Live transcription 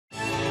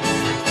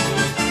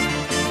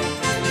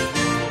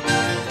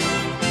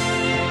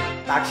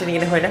තාක්ෂණික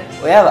ගැන හොයන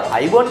ඔයාව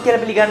iPhone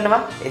කියලා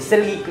පිළිගන්නවා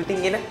SL GEEK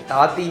එකකින් එන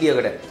තවත් වීඩියෝ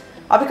එකකට.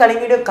 අපි කලින්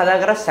වීඩියෝ කතා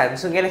කරා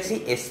Samsung Galaxy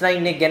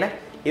S9 එක ගැන,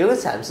 ඒ වගේම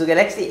Samsung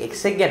Galaxy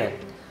X එක ගැන.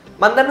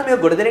 මම දන්නවා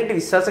මේ ගොඩ දෙනෙක්ට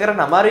විශ්වාස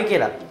කරන්න අමාරුයි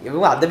කියලා. ඒ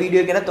වගේම අද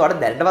වීඩියෝ එක ගැන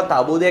ඔයාලට දැනටවත්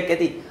අවබෝධයක්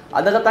ඇති.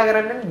 අද කතා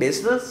කරන්නේ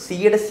Bezel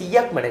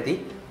 100%ක්ම නැති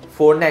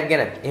ෆෝන් එකක්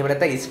ගැන. එහෙම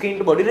නැත්නම් screen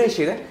to body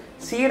ratio එක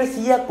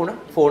 100%ක් වුණ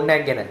ෆෝන්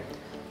එකක් ගැන.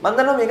 මම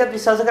දන්නවා මේකත්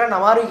විශ්වාස කරන්න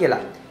අමාරුයි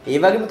කියලා. ඒ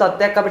වගේම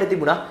තත්ත්වයක් අපිට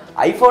තිබුණා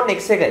iPhone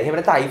X එක. එහෙම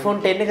නැත්නම් iPhone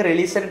 10 එක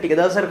රිලීස් වෙන ටික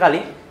දවසකට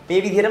කලින්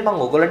මේ විදිහට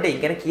මම ඔයගොල්ලන්ට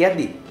ඉගෙන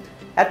කියද්දි.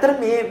 ඇත්තට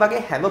මේ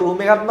වගේ හැම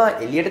රූම් එකක්ම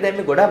එළියට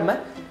දැම්මේ ගොඩක්ම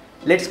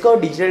Let's Go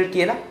Digital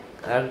කියලා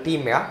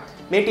ටීම් එකක්.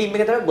 මේ ටීම්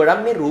එක තමයි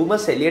ගොඩක් මේ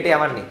රූමර්ස් එළියට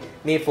යවන්නේ.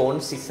 මේ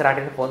ෆෝන්ස්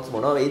ඉස්සරහට එන ෆෝන්ස්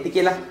මොනවා වෙයිද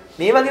කියලා.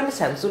 මේ වගේම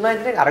Samsung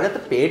ආයතනයේ අරගත්ත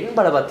පේටන්ට්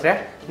බලපත්‍රය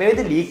මේ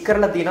විදිහට ලීක්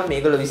කරලා තියෙනවා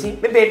මේගොල්ලෝ විසින්.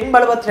 මේ පේටන්ට්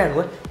බලපත්‍රය අනුව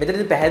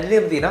මෙතනදී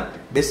පැහැදිලිවම තියෙනවා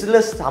Bezel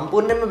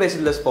සම්පූර්ණයෙන්ම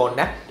Bezel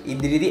ෆෝන් එක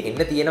ඉදිරියේදී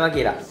එන්න තියෙනවා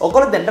කියලා.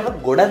 ඔයගොල්ලෝ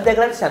දැන්ටම ගොඩක්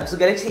දැකලා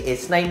Samsung Galaxy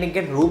S9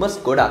 එකේ රූමර්ස්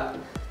ගොඩක්.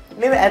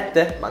 මේව ඇත්ත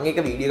මම එක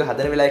වීඩියෝ එක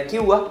හදන වෙලාවේ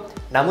කිව්වා.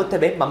 නමුත්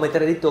හැබැයි මම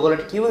ඊතරදිත්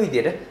ඔයගොල්ලන්ට කිව්ව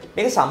විදිහට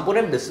මේක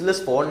සම්පූර්ණයෙන් Bezel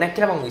ෆෝන් එකක්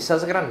කියලා මම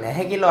විශ්වාස කරන්නේ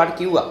නැහැ කියලා ඔයාලට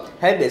කිව්වා.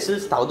 හැබැයි Bezel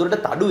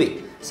තවදුරටත් අඩුවේ.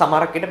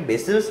 සමහරකට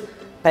Bezel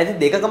පැති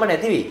දෙකකම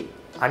නැති වෙයි.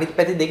 අනිත්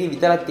පැති දෙකේ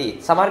විතරක් තියෙයි.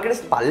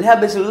 සමහරකට පල්ලෙහා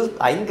Bezel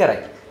අයින් කරයි.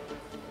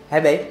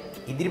 හැබැයි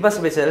ඉදිරිපස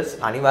Bezel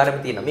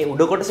අනිවාර්යයෙන්ම තියෙනවා. මේ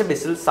උඩ කොටසේ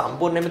Bezel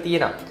සම්පූර්ණයෙන්ම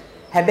තියෙනවා.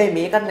 හැබැයි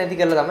මේකත් නැති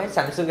කරලා තමයි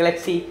Samsung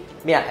Galaxy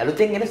මේ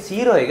අලුතෙන් එන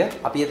 0 එක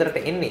අපි අතරට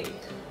එන්නේ.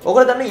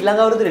 ඔයගොල්ලෝ දන්න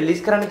ඊළඟ අවුරුද්දේ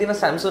රිලීස් කරන්න තියෙන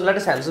Samsung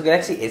ලට Samsung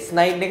Galaxy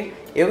S9 එක,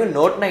 ඒ වගේ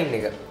Note 9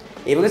 එක.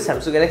 ඒ වගේ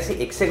Samsung Galaxy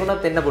X එක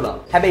උනත් එන්න පුළුවන්.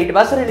 හැබැයි ඊට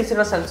පස්සේ රිලීස්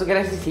වෙන Samsung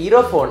Galaxy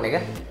 0 ෆෝන් එක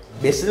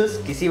Bezels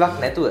කිසිවක්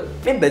නැතුව.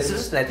 මේ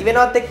Bezels නැති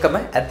වෙනවත් එක්කම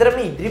ඇත්තටම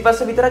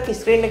ඉදිරිපස්ස විතරක්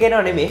ස්ක්‍රීන් එක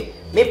එනවා නෙමෙයි.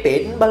 මේ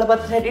පේටන්ට්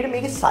බලපත්‍ර හැටියට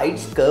මේකේ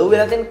sides curve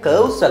වෙලා තියෙන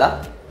curves වල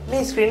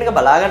මේ ස්ක්‍රීන් එක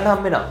බලා ගන්න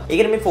හම්බ වෙනවා. ඒ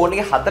කියන්නේ මේ ෆෝන්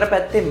එකේ හතර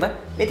පැත්තෙම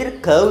මේ තියෙන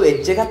curve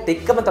edge එකත්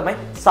එක්කම තමයි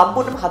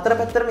සම්පූර්ණයෙන්ම හතර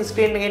පැත්තටම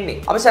ස්ක්‍රීන් එක එන්නේ.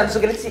 අපි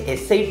Samsung Galaxy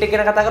S8 එක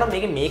ගැන කතා කරමු.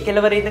 මේකේ මේ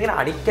කෙලවරේ ඉඳගෙන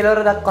අනිත්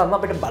කෙලවර දක්වාම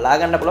අපිට බලා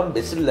ගන්න පුළුවන්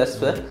Bezels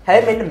ව.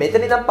 හැබැයි මෙන්න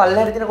මෙතන ඉඳන්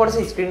පල්ලෙහාට තියෙන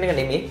කොටස ස්ක්‍රීන් එක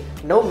නෙමෙයි.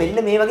 නෝ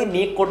මෙන්න මේ වගේ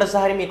මේ කොටස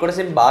හරි මේ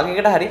කොටසෙන්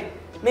භාගයකට හරි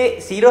මේ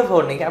 0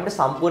 ෆෝන් එක අපිට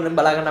සම්පූර්ණයෙන්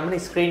බලා ගන්න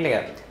අපේ ස්ක්‍රීන්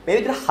එක. මේ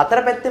විදිහට හතර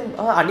පැත්තෙන්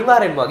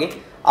අනිවාර්යෙන්ම වගේ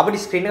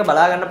අපිට ස්ක්‍රීන් එක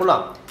බලා ගන්න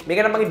පුළුවන්. මේක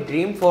නම් මගේ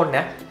ඩ්‍රීම් ෆෝන්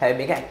එක. හැබැයි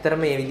මේක ඇත්තටම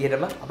මේ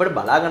විදිහටම අපිට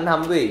බලා ගන්න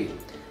හම්බ වෙයි.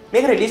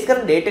 මේක රිලීස්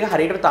කරන ඩේට් එක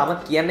හරියට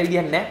තාමත් කියන්න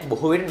විදියක් නැහැ.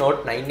 බොහෝ වෙන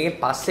Note 9 එකෙන්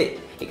පස්සේ.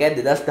 ඒක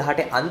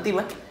 2018 අන්තිම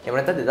එහෙම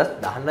නැත්නම්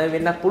 2019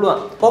 වෙන්නත්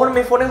පුළුවන්. කොහොමද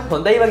මේ ෆෝන් එක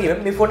හොඳයි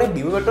වගේම මේ ෆෝන් එක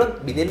බිම වැටුනොත්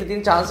බිඳෙන්න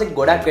තියෙන chance එක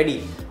ගොඩක් වැඩි.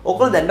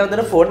 ඔයගොල්ලෝ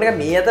දැන් ෆෝන් එක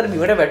මේ අතර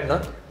බිමට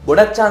වැටුනොත්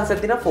ගොඩක් chance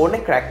එකක් තියෙනවා ෆෝන්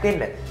එක crack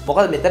වෙන්න.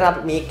 මොකද මෙතන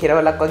අපි මේ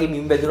කෙරවලක් වගේ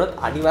බිම වැදුනොත්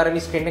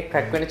අනිවාර්යයෙන්ම screen එක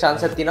crack වෙන්න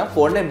chance එකක් තියෙනවා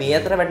ෆෝන් එක මේ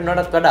අතර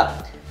වැටුනටත් වඩා.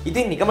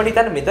 ඉතින් නිකමට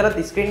හිතන්න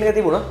මෙතනත් screen එක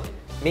තිබුණොත්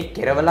මේ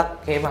කෙරවලක්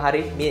එහෙම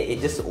හරි මේ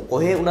edges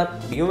කොහේ වුණත්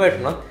බිම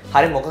වැටුනොත්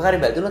හරි මොකක්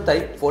හරි වැදුනොත්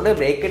හරි ෆෝන් එක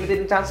break වෙන්න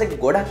තියෙන chance එක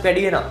ගොඩක්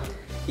වැඩි වෙනවා.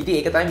 ඉතින්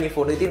ඒක තමයි මේ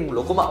ෆෝන් එකේ තියෙන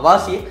ලොකුම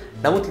අවාසිය.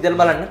 නමුත් හිතලා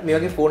බලන්න මේ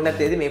වගේ ෆෝන් එකක්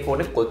තියෙද්දි මේ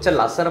ෆෝන් එක කොච්චර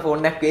ලස්සන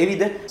ෆෝන් එකක්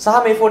වේවිද? සහ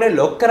මේ ෆෝන් එක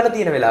ලොක් කරලා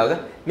තියෙන වෙලාවක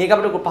මේක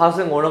අපිට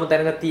පහසුවෙන් ඕනම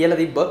තැනක තියලා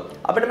තිබ්බොත්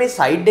අපිට මේ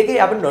සයිඩ්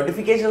එකේ අපිට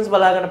notifications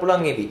බලා ගන්න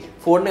පුළුවන් වේවි.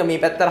 ෆෝන් එක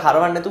මේ පැත්තට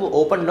හරවන්න නැතුව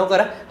open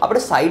නොකර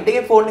අපිට සයිඩ්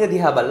එකේ ෆෝන් එක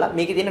දිහා බලලා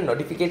මේකේ තියෙන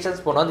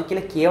notifications මොනවද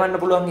කියලා කියවන්න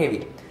පුළුවන්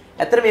වේවි.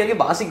 ඇත්තට මේ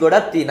වගේ වාසි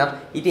ගොඩක් තියෙනවා.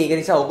 ඉතින් ඒක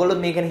නිසා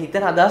ඔයගොල්ලෝ මේක ගැන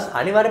හිතන අදහස්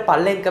අනිවාර්යෙන්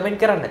පල්ලෙන් කමෙන්ට්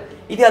කරන්න.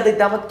 ඉතින් අද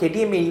ඉතාමත්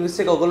කෙටියෙන් මේ news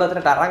එක ඔයගොල්ලෝ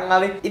අතරට අරන්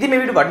ආවේ. ඉතින් මේ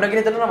වීඩියෝ වටිනවා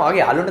කියලා හිතනවා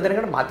මගේ යාළුවන්ට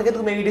දැනගන්න මතකද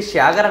මේ වීඩියෝ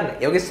share කරන්න.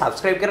 ඒ වගේ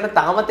subscribe කරන්න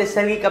තාමත්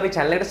SL GEEK අපේ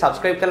channel එකට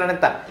subscribe කරලා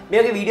නැත්නම්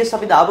මේ වගේ videos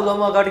අපි දාපු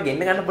ගමන් ඔයාලට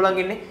ගෙන්න ගන්න පුළුවන්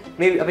ඉන්නේ.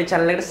 මේ අපේ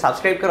channel එකට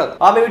subscribe කරොත්.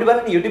 මේ වීඩියෝ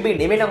බලන්න YouTube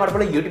එකේ නෙමෙයි නම් ඔයාලට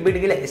බලන්න YouTube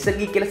එකට ගිහලා SL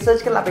GEEK කියලා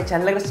search කරලා අපේ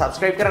channel එකට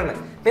subscribe කරන්න.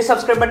 මේ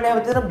subscribe button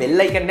එක වදින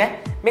bell icon එක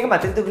මේක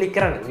මතකද click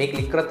කරන්න. මේ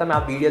click කරොත් තමයි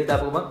ආ වීඩියෝ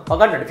දාපු ගමන්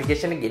ඔයාලට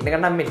notification එක ගෙන්න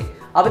ගන්න හම්බෙන්නේ.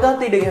 අපි තවත්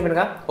වීඩියෝ එකක්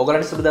හැමෙන්නකම්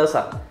ඔයගලන්ට සුබ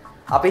දවසක්.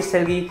 අපේ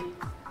SL GEEK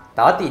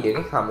තවත් වීඩියෝ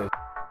එකකින් හම්බෙමු.